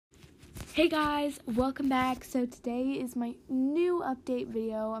Hey guys, welcome back. So today is my new update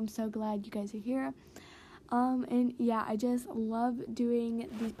video. I'm so glad you guys are here. And yeah, I just love doing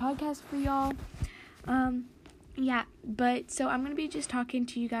these podcasts for y'all. So I'm gonna be just talking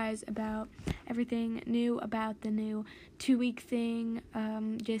to you guys about everything new about the new 2-week thing,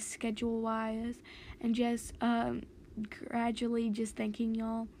 just schedule wise, and just gradually just thanking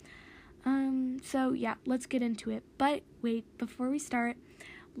y'all. So yeah, let's get into it. But wait, before we start,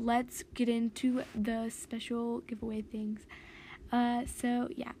 let's get into the special giveaway things.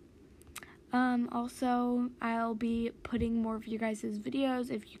 Also, I'll be putting more of your guys' videos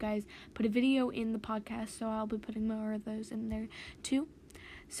if you guys put a video in the podcast, so I'll be putting more of those in there too.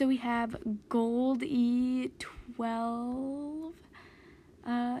 So we have Gold E12.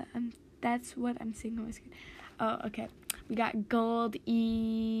 That's what I'm seeing on my screen. Oh, okay. We got Gold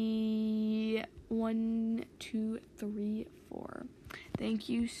E1, 2, 3, 4. Thank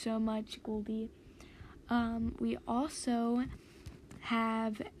you so much, Goldie. We also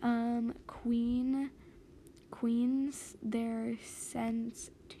have Queens their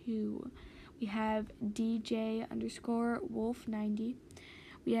sense 2. We have DJ_Wolf90.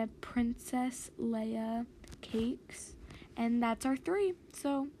 We have Princess Leia Cakes, and that's our 3.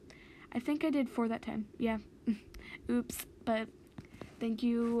 So I think I did 4 that time. Yeah. Oops. But thank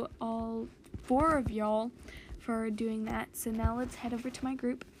you all 4 of y'all for doing that. So now let's head over to my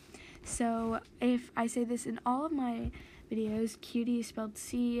group. So if I say this in all of my videos, Cutie is spelled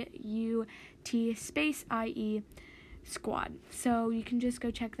C-U-T space I-E squad. So you can just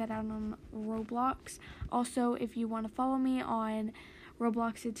go check that out on Roblox. Also, if you want to follow me on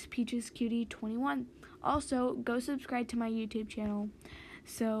Roblox, it's PeachesCutie21. Also, go subscribe to my YouTube channel.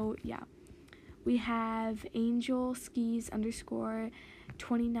 So yeah. We have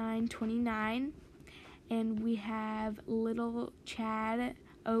AngelSkis_2929, and we have Little Chad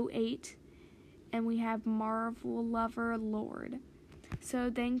 08, and we have Marvel Lover Lord.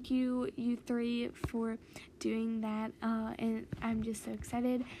 So thank you 3 for doing that, and I'm just so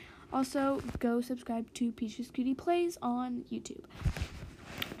excited. Also, go subscribe to Peaches Cutie Plays on YouTube.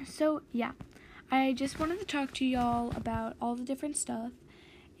 So yeah, I just wanted to talk to y'all about all the different stuff,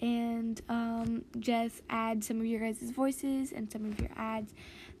 and just add some of your guys' voices and some of your ads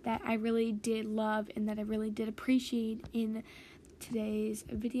that I really did love and that I really did appreciate in today's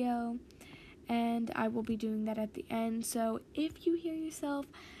video, and I will be doing that at the end. So if you hear yourself,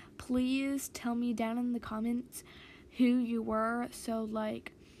 please tell me down in the comments who you were, so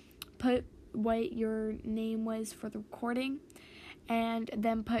like put what your name was for the recording, and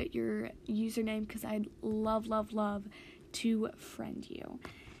then put your username, because I'd love to friend you.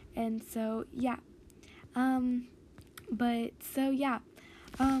 And so yeah,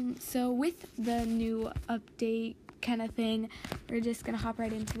 so with the new update kind of thing, we're just gonna hop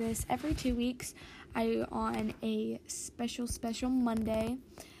right into this. Every 2 weeks, on a special Monday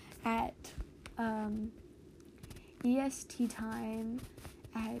at EST time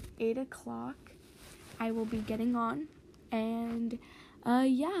at 8 o'clock, I will be getting on, and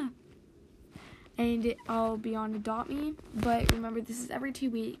and I'll be on Adopt Me. But remember, this is every 2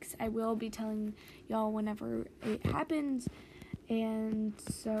 weeks. I will be telling y'all whenever it happens, and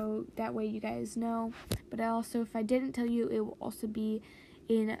so that way you guys know. But also, if I didn't tell you, it will also be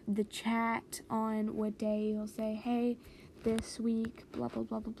in the chat on what day. You'll say, hey, this week, blah blah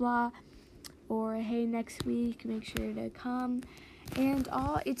blah blah blah, or hey, next week, make sure to come. And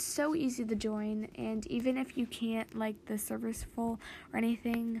it's so easy to join, and even if you can't like the server's full or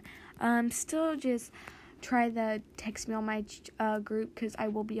anything, still just try the text me on my group, because I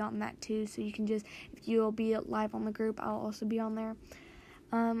will be on that too. So you can just, if you'll be live on the group, I'll also be on there.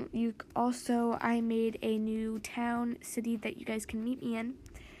 I made a new city that you guys can meet me in.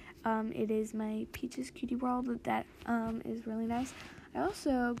 It is my Peaches Cutie World. That is really nice. I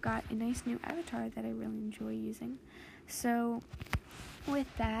also got a nice new avatar that I really enjoy using. So with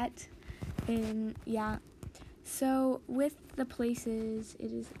that, so with the places,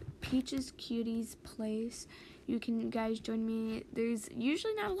 it is Peaches Cutie's place. You can guys join me. There's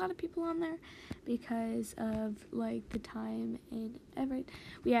usually not a lot of people on there because of like the time and everything.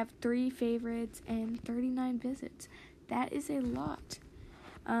 We have 3 favorites and 39 visits. That is a lot.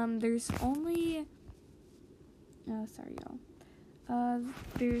 There's only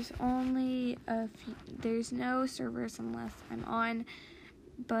there's only a few. There's no servers unless I'm on,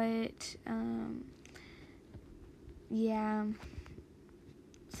 but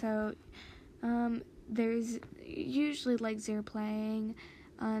so there's usually like 0 playing,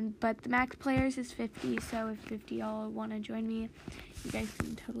 but the max players is 50. So if 50 y'all want to join me, you guys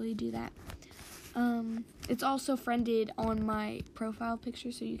can totally do that. It's also friended on my profile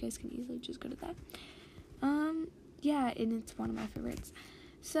picture, so you guys can easily just go to that. Yeah, and it's one of my favorites.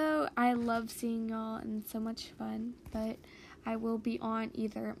 So I love seeing y'all, and it's so much fun. But I will be on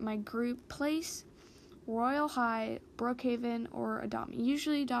either my group place, Royal High, Brookhaven, or Adopt Me.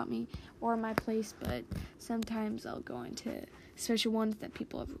 Usually Adopt Me or my place, but sometimes I'll go into special ones that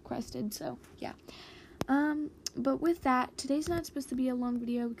people have requested. So yeah. But with that, today's not supposed to be a long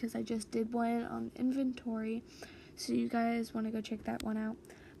video because I just did one on inventory, so you guys want to go check that one out.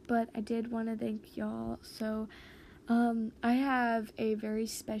 But I did want to thank y'all. So I have a very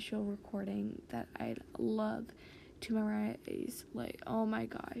special recording that I'd love to memorize. Like, oh my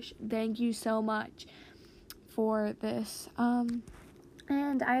gosh, thank you so much for this.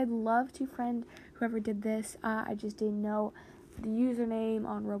 And I'd love to friend whoever did this. I just didn't know the username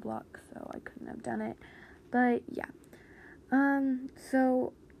on Roblox, so I couldn't have done it. But yeah.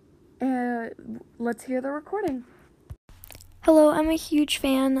 Let's hear the recording. Hello, I'm a huge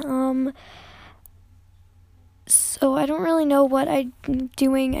fan. So I don't really know what I'm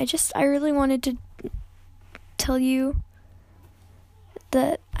doing. I really wanted to tell you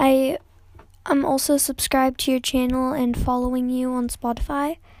that I'm also subscribed to your channel and following you on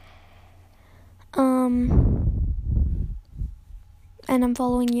Spotify. And I'm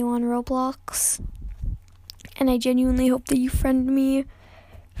following you on Roblox. And I genuinely hope that you friend me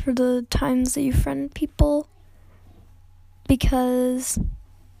for the times that you friend people, because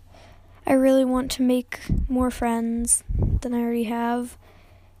I really want to make more friends than I already have.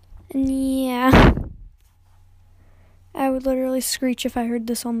 And yeah, I would literally screech if I heard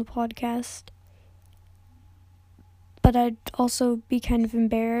this on the podcast. But I'd also be kind of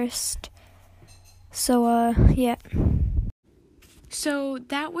embarrassed. So, yeah. So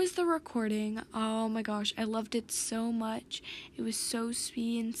that was the recording. Oh my gosh, I loved it so much. It was so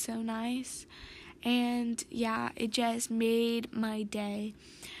sweet and so nice. And yeah, it just made my day.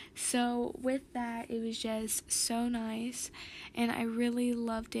 So with that, it was just so nice, and I really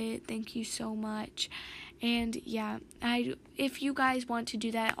loved it. Thank you so much. And yeah, if you guys want to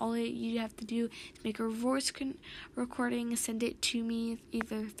do that, all you have to do is make a voice recording, send it to me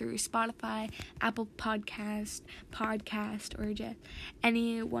either through Spotify, Apple Podcast, or just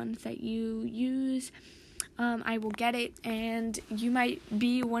any ones that you use. I will get it, and you might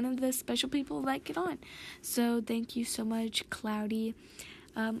be one of the special people that get on. So thank you so much, Cloudy.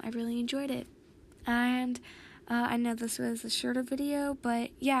 I really enjoyed it. And I know this was a shorter video, but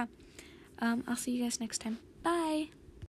yeah, I'll see you guys next time. Bye!